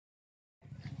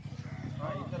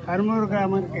కర్మూరు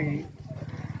గ్రామానికి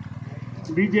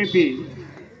బీజేపీ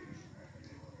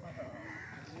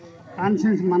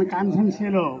మన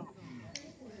కాన్స్టిట్యున్సీలో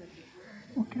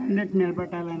ఒక క్యాండిడేట్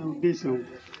నిలబెట్టాలనే ఉద్దేశం.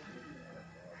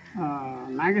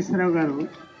 నాగేశ్వరరావు గారు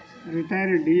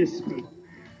రిటైర్డ్ డిఎస్పీ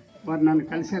వారు నన్ను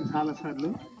కలిశారు చాలాసార్లు.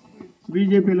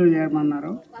 బీజేపీలో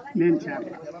చేరమన్నారు, నేను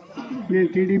చేరలా. నేను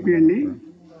టీడీపీ అండి,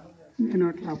 నేను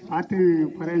అట్లా పార్టీని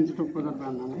ఫరాయించడం కుదరదు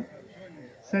అన్నాను.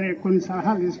 సరే, కొన్ని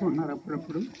సలహాలు తీసుకుంటున్నారు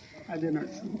అప్పుడప్పుడు, అదే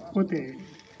నడుస్తుంది. పోతే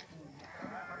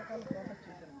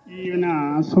ఈయన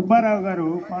సుబ్బారావు గారు,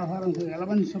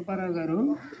 ఎలమంది సుబ్బారావు గారు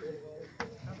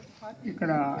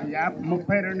ఇక్కడ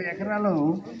 32 ఎకరాలు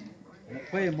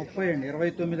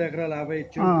 29 ఎకరాలు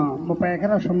 30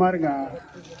 ఎకరాలు సుమారుగా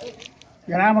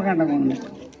గ్రామకండగా ఉంది.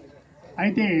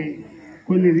 అయితే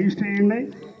కొన్ని రిజిస్టర్ అయ్యి ఉన్నాయి,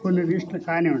 కొన్ని రిజిస్టర్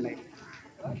కాని ఉన్నాయి.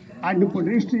 వాటిని ఇప్పుడు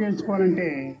రిజిస్టర్ చేసుకోవాలంటే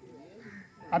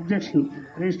అబ్జెక్షన్,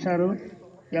 రిజిస్టారు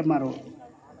ఎంఆర్ఓ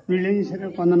వీళ్ళు ఏం చేశారు,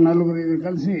 కొందరు 4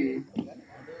 కలిసి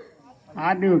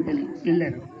ఆర్డీఓకి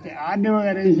వెళ్ళారు. ఆర్డీఓ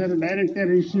గారు ఏం చేశారు, డైరెక్ట్గా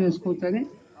రిజిస్టర్ చేసుకోవచ్చని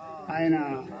ఆయన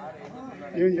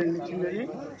ఏంటంటే చిన్నది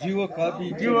జీవో కాపీ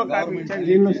ఇచ్చాడు,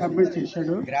 దీనిలో సబ్మిట్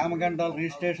చేశాడు. గ్రామ గంటలు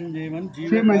రిజిస్ట్రేషన్ చేయమని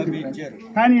ఇచ్చారు,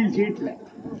 కానీ వీళ్ళు చేయట్లే.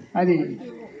 అది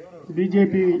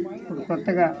బీజేపీ ఇప్పుడు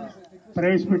కొత్తగా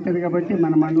ప్రవేశపెట్టారు కాబట్టి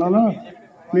మన మండలంలో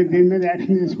మీరు దీని మీద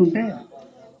యాక్షన్ తీసుకుంటే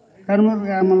కర్మూరు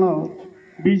గ్రామంలో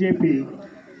బీజేపీ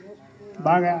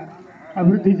బాగా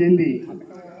అభివృద్ధి చెంది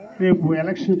రేపు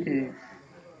ఎలక్షన్కి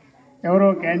ఎవరో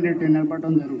క్యాండిడేట్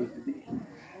నిలబడడం జరుగుతుంది.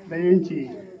 దయించి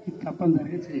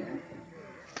తప్పనిసరిగా చేయాలి.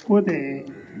 పోతే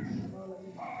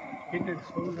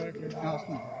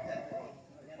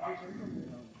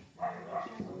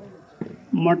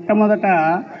మొట్టమొదట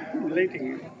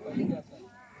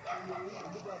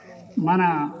మన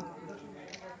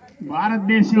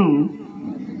భారతదేశం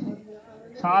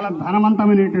చాలా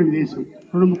ధనవంతమైనటువంటి దేశం.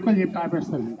 2 ముక్కలు చెప్పి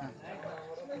ఆపేస్తాను.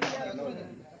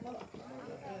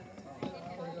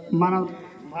 మన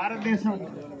భారతదేశం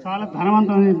చాలా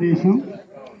ధనవంతమైన దేశం.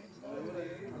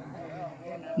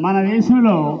 మన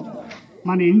దేశంలో,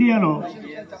 మన ఇండియాలో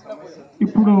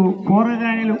ఇప్పుడు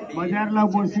కూరగాయలు బజార్లో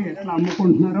పోసి ఎట్లా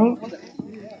అమ్ముకుంటున్నారో,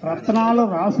 రత్నాలు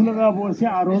రాసులుగా పోసి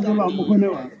ఆ రోజుల్లో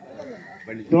అమ్ముకునేవారు.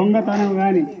 దొంగతనం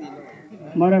కానీ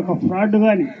మరొక ఫ్రాడ్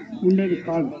కానీ ఉండేది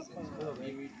కాదు.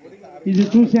 ఇది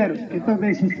చూశారు ఇతర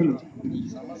దేశస్తులు.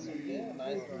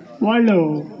 వాళ్ళు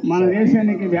మన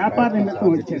దేశానికి వ్యాపార నిమిత్తం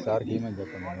వచ్చారు.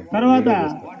 తర్వాత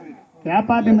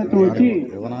వ్యాపార నిమిత్తం వచ్చి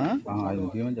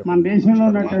మన దేశంలో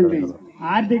ఉన్నటువంటి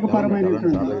ఆర్థిక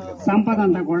పరమైనటువంటి సంపద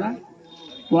అంతా కూడా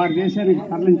వారి దేశానికి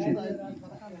తరలించారు.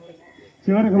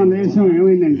 చివరికి మన దేశం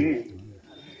ఏమైందంటే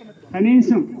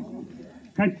కనీసం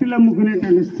కట్టెలు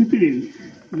అమ్ముకునేటువంటి స్థితి లేదు.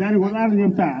 దానికి ఉదాహరణ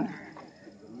చెప్తా,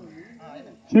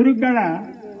 చెరుగ్గడ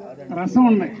రసం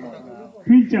ఉన్నాయి,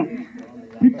 పీల్చాం,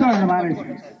 పిత్తు అక్కడ మారేసాం.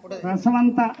 రసం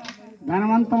అంతా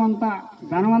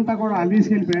ధనమంతా కూడా అది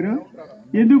తీసుకెళ్ళిపోయారు.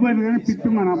 ఎందుకు పని పిత్తు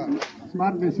మన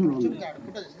భారతదేశంలో ఉంది.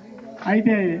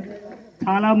 అయితే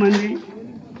చాలామంది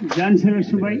ఝాన్సీ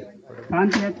లక్ష్మీబాయి,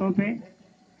 కాంతియ తోపే,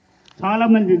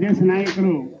 చాలామంది దేశ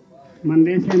నాయకులు మన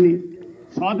దేశాన్ని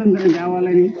స్వాతంత్రం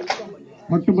కావాలని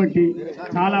పట్టుబట్టి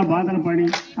చాలా బాధలు పడి,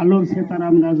 అల్లూరి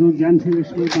సీతారామరాజు, ఝాన్సీ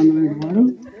లక్ష్మీబాయి కొందరు వారు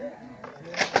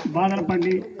బాధలు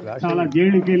పడి చాలా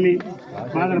జైలుకి వెళ్ళి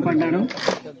బాధలు పడ్డారు.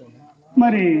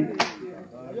 మరి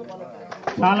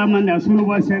చాలామంది అసూలు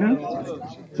పోసారు.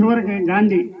 చివరికి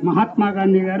మహాత్మా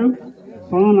గాంధీ గారు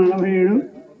 1947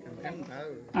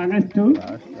 ఆగస్టు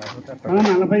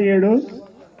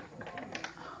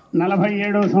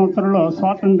 1947 సంవత్సరంలో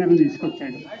స్వాతంత్ర్యం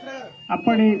తీసుకొచ్చాడు.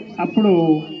 అప్పుడు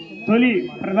తొలి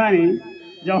ప్రధాని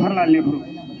జవహర్లాల్ నెహ్రూ,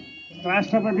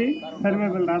 రాష్ట్రపతి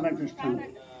సర్వేపల్లి రాధాకృష్ణన్.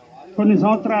 కొన్ని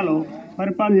సంవత్సరాలు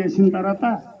పరిపాలన చేసిన తర్వాత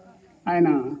ఆయన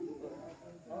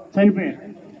చనిపోయారు.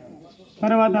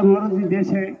 తర్వాత మొదటి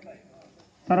దేశాయ్,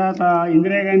 తర్వాత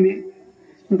ఇందిరాగాంధీ,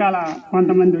 ఇంకా అలా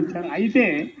కొంతమంది వచ్చారు. అయితే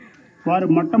వారు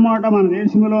మొట్టమొదట మన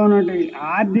దేశంలో ఉన్నటువంటి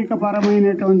ఆర్థిక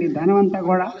పరమైనటువంటి ధనమంతా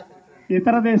కూడా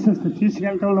ఇతర దేశస్తులు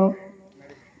తీసుకెళ్లడంలో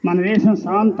మన దేశం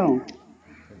సాంతం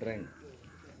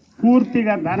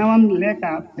పూర్తిగా ధనవంతం లేక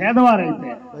పేదవారు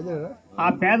అయిపోయారు. ఆ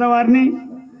పేదవారిని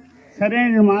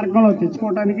సరైన మార్గంలో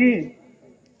తెచ్చుకోవడానికి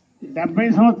 70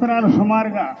 సంవత్సరాలు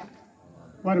సుమారుగా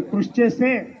వారు కృషి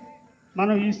చేస్తే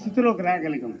మనం ఈ స్థితిలోకి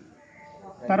రాగలిగాం.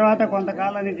 తర్వాత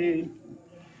కొంతకాలానికి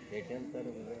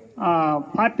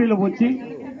పార్టీలు వచ్చి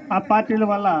ఆ పార్టీల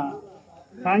వల్ల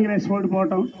కాంగ్రెస్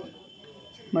ఓడిపోవటం,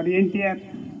 మరి ఎన్టీఆర్,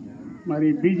 మరి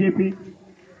బీజేపీ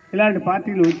ఇలాంటి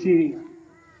పార్టీలు వచ్చి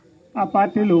ఆ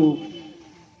పార్టీలు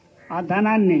ఆ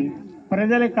ధనాన్ని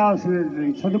ప్రజలకు కావాల్సిన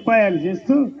సదుపాయాలు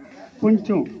చేస్తూ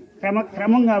కొంచెం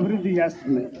క్రమంగా అభివృద్ధి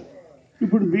చేస్తున్నాయి.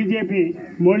 ఇప్పుడు బీజేపీ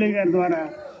మోడీ గారి ద్వారా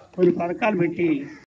కొన్ని పథకాలు పెట్టి